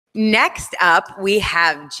Next up, we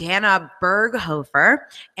have Jana Berghoefer,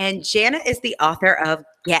 and Jana is the author of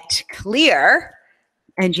Get Clear.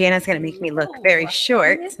 And Jana's going to make me look very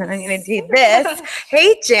short, so I'm going to do this.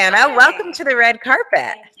 Hey, Jana, welcome to the red carpet.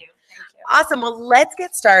 Thank you. Awesome. Well, let's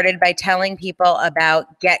get started by telling people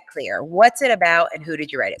about Get Clear. What's it about, and who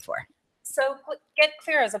did you write it for? So Get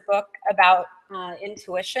Clear is a book about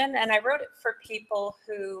intuition, and I wrote it for people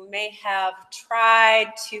who may have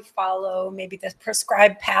tried to follow maybe the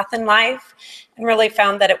prescribed path in life and really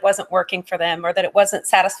found that it wasn't working for them, or that it wasn't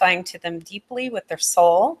satisfying to them deeply with their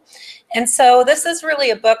soul. And so this is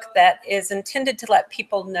really a book that is intended to let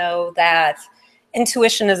people know that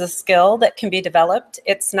intuition is a skill that can be developed.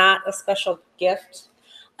 It's not a special gift,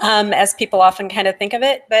 as people often kind of think of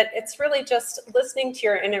it, but it's really just listening to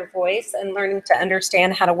your inner voice and learning to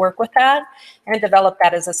understand how to work with that and develop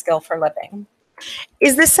that as a skill for living.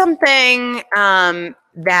 Is this something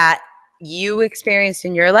that you experienced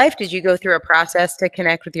in your life? Did you go through a process to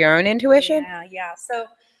connect with your own intuition? Yeah. So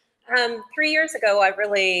 3 years ago, I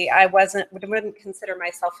wouldn't consider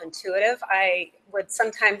myself intuitive. I would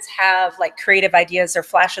sometimes have like creative ideas or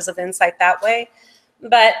flashes of insight that way.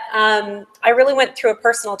 But I really went through a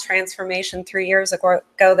personal transformation 3 years ago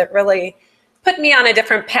that really put me on a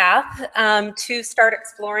different path to start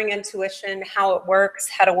exploring intuition, how it works,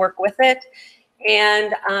 how to work with it.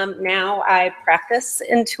 And now I practice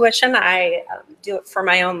intuition. I do it for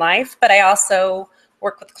my own life, but I also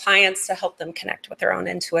work with clients to help them connect with their own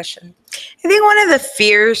intuition. I think one of the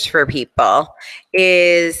fears for people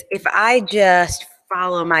is if I just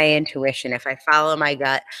follow my intuition, if I follow my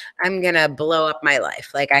gut, I'm going to blow up my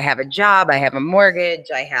life. Like I have a job, I have a mortgage,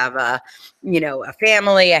 I have a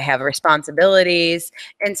family, I have responsibilities.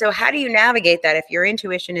 And so how do you navigate that if your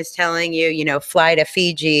intuition is telling you, fly to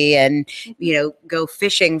Fiji and, go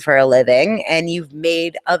fishing for a living, and you've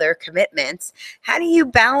made other commitments? How do you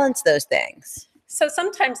balance those things? So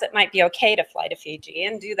sometimes it might be okay to fly to Fiji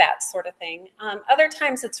and do that sort of thing. Other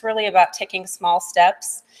times it's really about taking small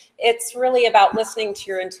steps. It's really about listening to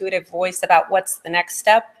your intuitive voice about what's the next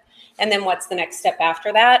step and then what's the next step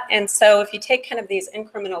after that. And so if you take kind of these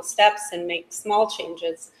incremental steps and make small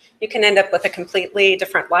changes, you can end up with a completely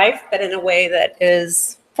different life, but in a way that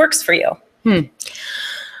works for you.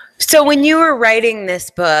 So when you were writing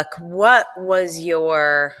this book, what was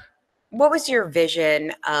your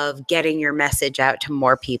vision of getting your message out to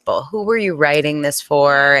more people? Who were you writing this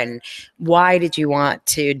for, and why did you want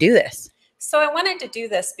to do this? So I wanted to do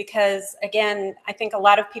this because, again, I think a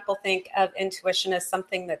lot of people think of intuition as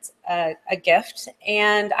something that's a gift.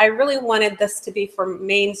 And I really wanted this to be for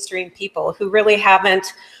mainstream people who really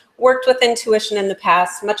haven't worked with intuition in the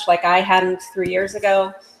past, much like I hadn't 3 years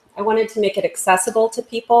ago. I wanted to make it accessible to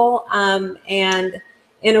people and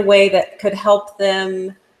in a way that could help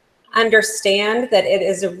them understand that it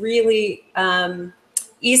is a really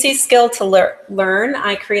easy skill to learn.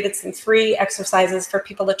 I created some free exercises for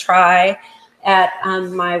people to try at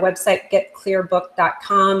my website,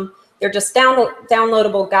 getclearbook.com. They're just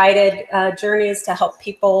downloadable guided journeys to help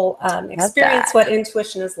people experience what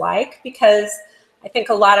intuition is like, because I think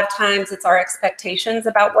a lot of times it's our expectations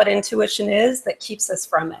about what intuition is that keeps us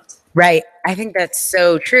from it. Right. I think that's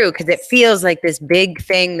so true, because it feels like this big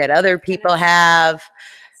thing that other people have.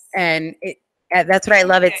 And that's what I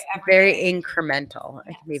love. It's very incremental.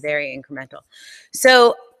 It can be very incremental.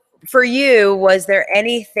 So for you, was there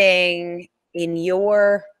anything in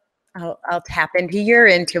I'll tap into your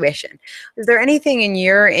intuition. Was there anything in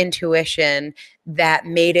your intuition that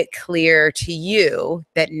made it clear to you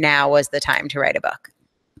that now was the time to write a book?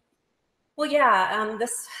 Well, yeah,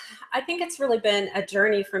 I think it's really been a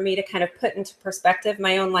journey for me to kind of put into perspective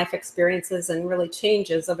my own life experiences and really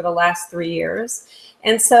changes over the last 3 years.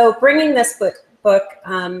 And so bringing this book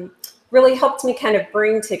really helped me kind of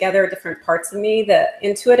bring together different parts of me, the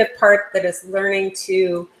intuitive part that is learning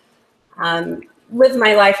to live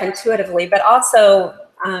my life intuitively, but also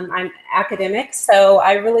I'm academic, so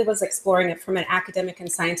I really was exploring it from an academic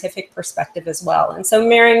and scientific perspective as well. And so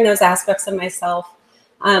marrying those aspects of myself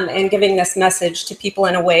and giving this message to people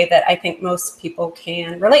in a way that I think most people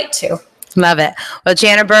can relate to. Love it. Well,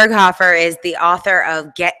 Jana Berghoefer is the author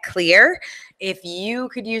of Get Clear. If you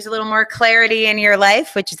could use a little more clarity in your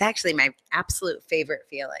life, which is actually my absolute favorite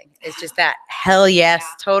feeling, is just that hell yes,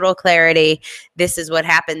 total clarity. This is what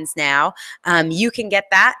happens now. You can get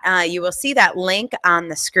that. You will see that link on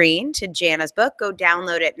the screen to Jana's book. Go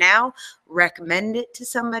download it now. recommend it to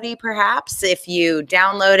somebody, perhaps. If you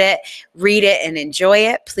download it, read it, and enjoy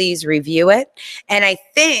it, please review it. And I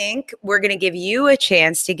think we're going to give you a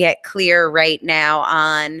chance to get clear right now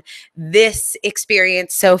on this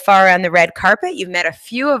experience so far on the red carpet. You've met a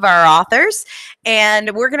few of our authors,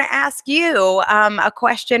 and we're going to ask you a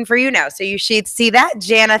question for you now. So you should see that.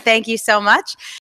 Jana, thank you so much.